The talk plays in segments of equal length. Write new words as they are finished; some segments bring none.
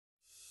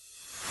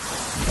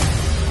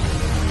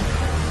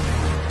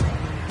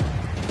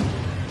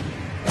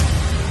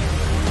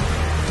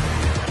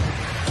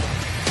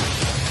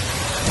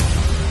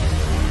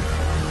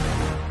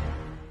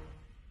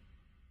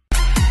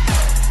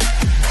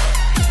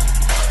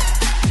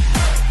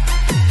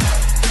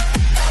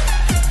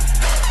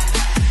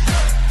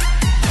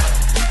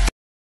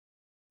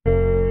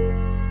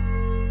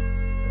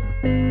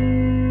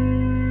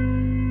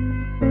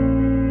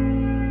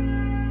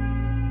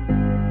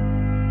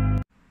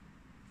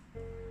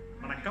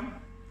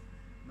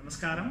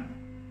Namaskaram.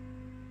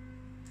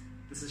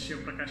 This is Shiv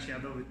Prakash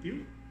Yadav with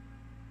you.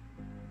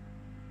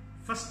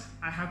 First,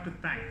 I have to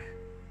thank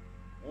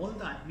all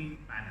the admin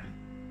panel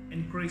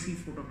in Crazy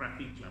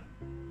Photography Club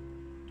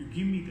to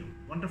give me the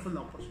wonderful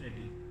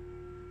opportunity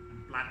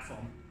and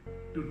platform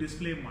to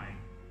display my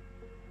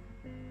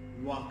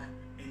work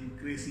in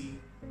Crazy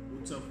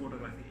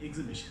Photography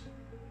exhibition.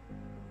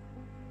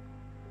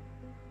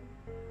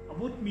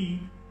 About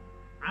me,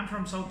 I'm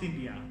from South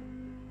India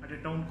at a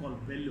town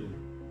called Vellore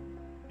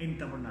in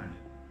Tamil Nadu.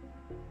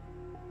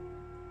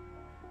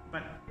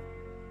 But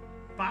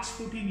past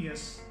 14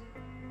 years,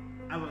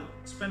 I will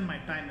spend my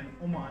time in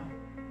Oman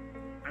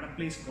at a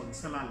place called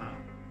Salalah,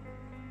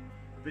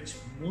 which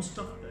most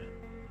of the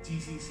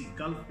GCC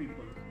Gulf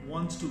people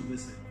wants to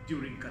visit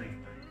during Kharif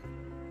time.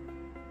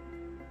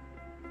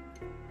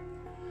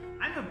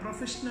 I'm a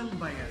professional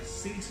by a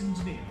sales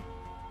engineer,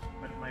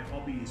 but my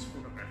hobby is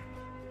photography.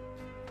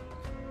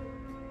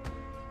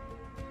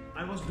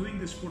 I was doing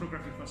this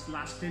photography for the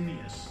last 10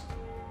 years.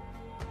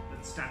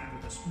 That started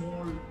with a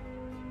small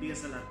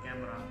DSLR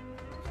camera,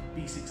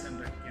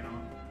 D600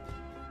 Canon.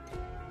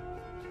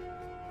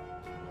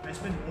 I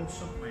spend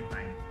most of my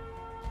time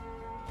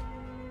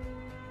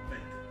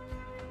with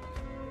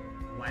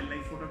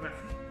wildlife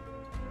photography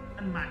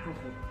and macro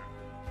photography.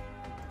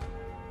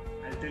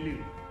 I'll tell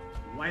you,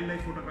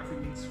 wildlife photography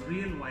means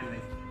real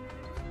wildlife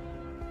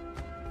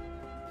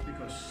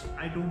because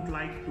I don't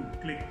like to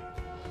click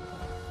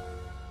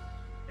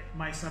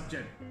my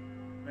subject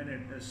when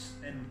it is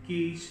in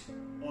cage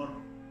or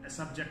a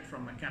subject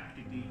from a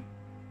captivity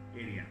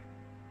area.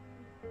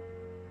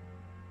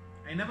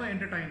 I never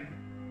entered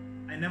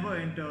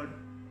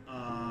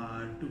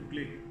to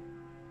click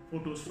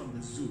photos from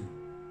the zoo.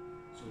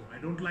 So I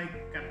don't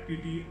like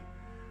captivity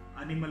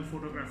animal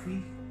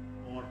photography,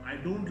 or I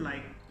don't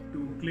like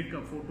to click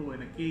a photo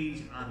in a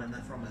cage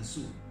or from a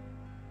zoo.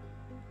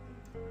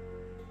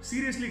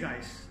 Seriously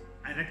guys,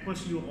 I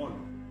request you all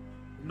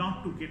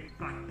not to get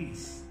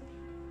practice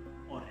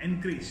or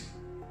encouraged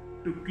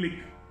to click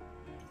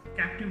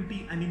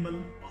captivity animal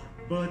or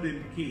bird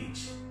in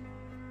cage.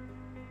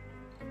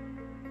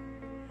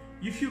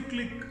 If you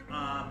click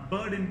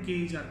bird in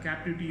cage or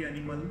captivity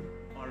animal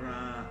or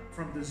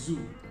from the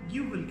zoo,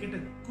 you will get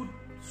a good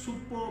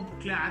superb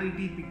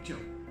clarity picture,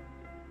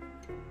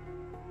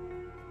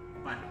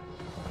 but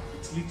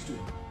it leads to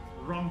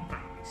wrong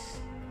practice.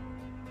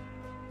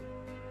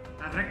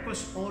 I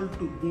request all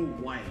to go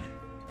wild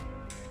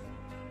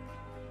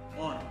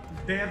or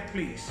their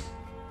place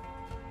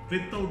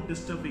without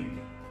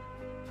disturbing.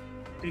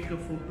 Take a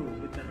photo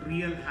with the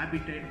real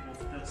habitat of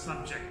the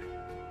subject.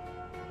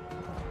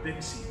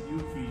 Then see, you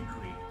feel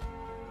great.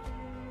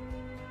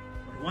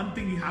 But one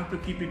thing you have to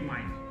keep in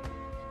mind,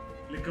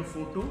 click a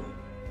photo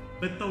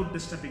without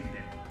disturbing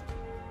them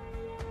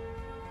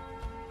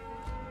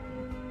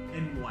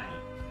in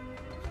wild.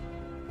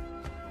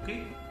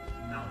 Okay,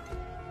 now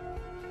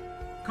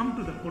come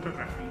to the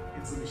photography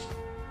exhibition.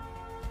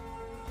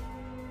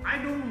 I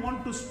don't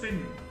want to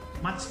spend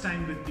much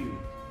time with you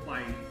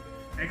by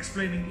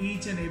explaining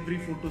each and every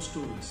photo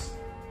stories,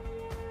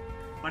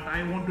 but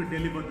I want to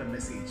deliver the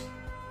message.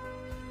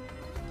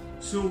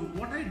 So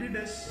what I did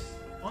is,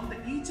 on the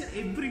each and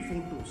every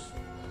photos,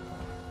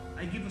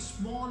 I give a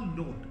small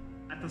note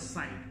at the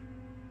side,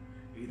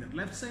 either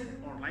left side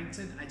or right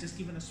side. I just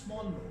given a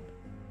small note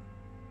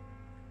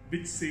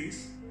which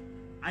says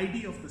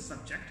ID of the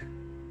subject,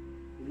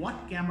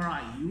 what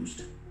camera I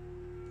used,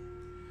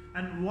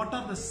 and what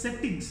are the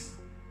settings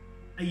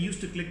I used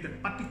to click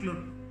that particular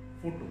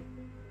photo.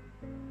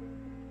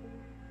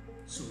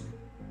 So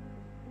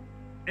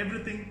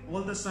everything,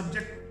 all the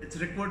subject, it's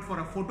required for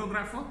a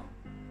photographer,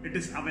 it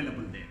is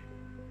available there.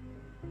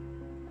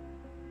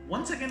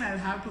 Once again, I'll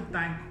have to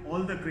thank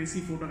all the Crazy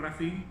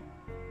Photography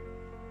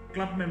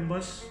Club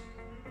members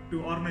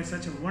to organize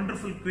such a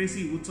wonderful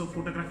Crazy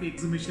Photography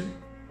exhibition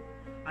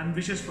and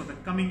wishes for the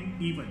coming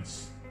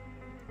events.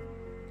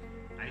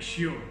 I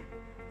sure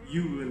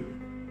you will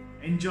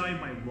enjoy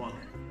my work.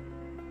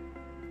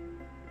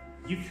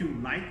 If you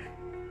like,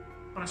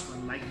 press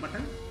one like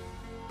button,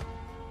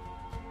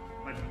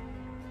 but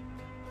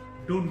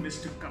don't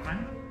miss to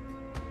comment,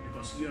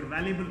 because your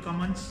valuable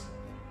comments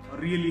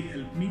really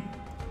help me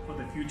for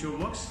the future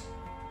works.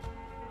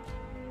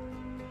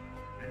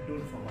 And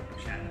don't forget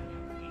to share on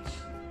your page.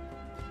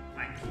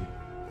 Thank you.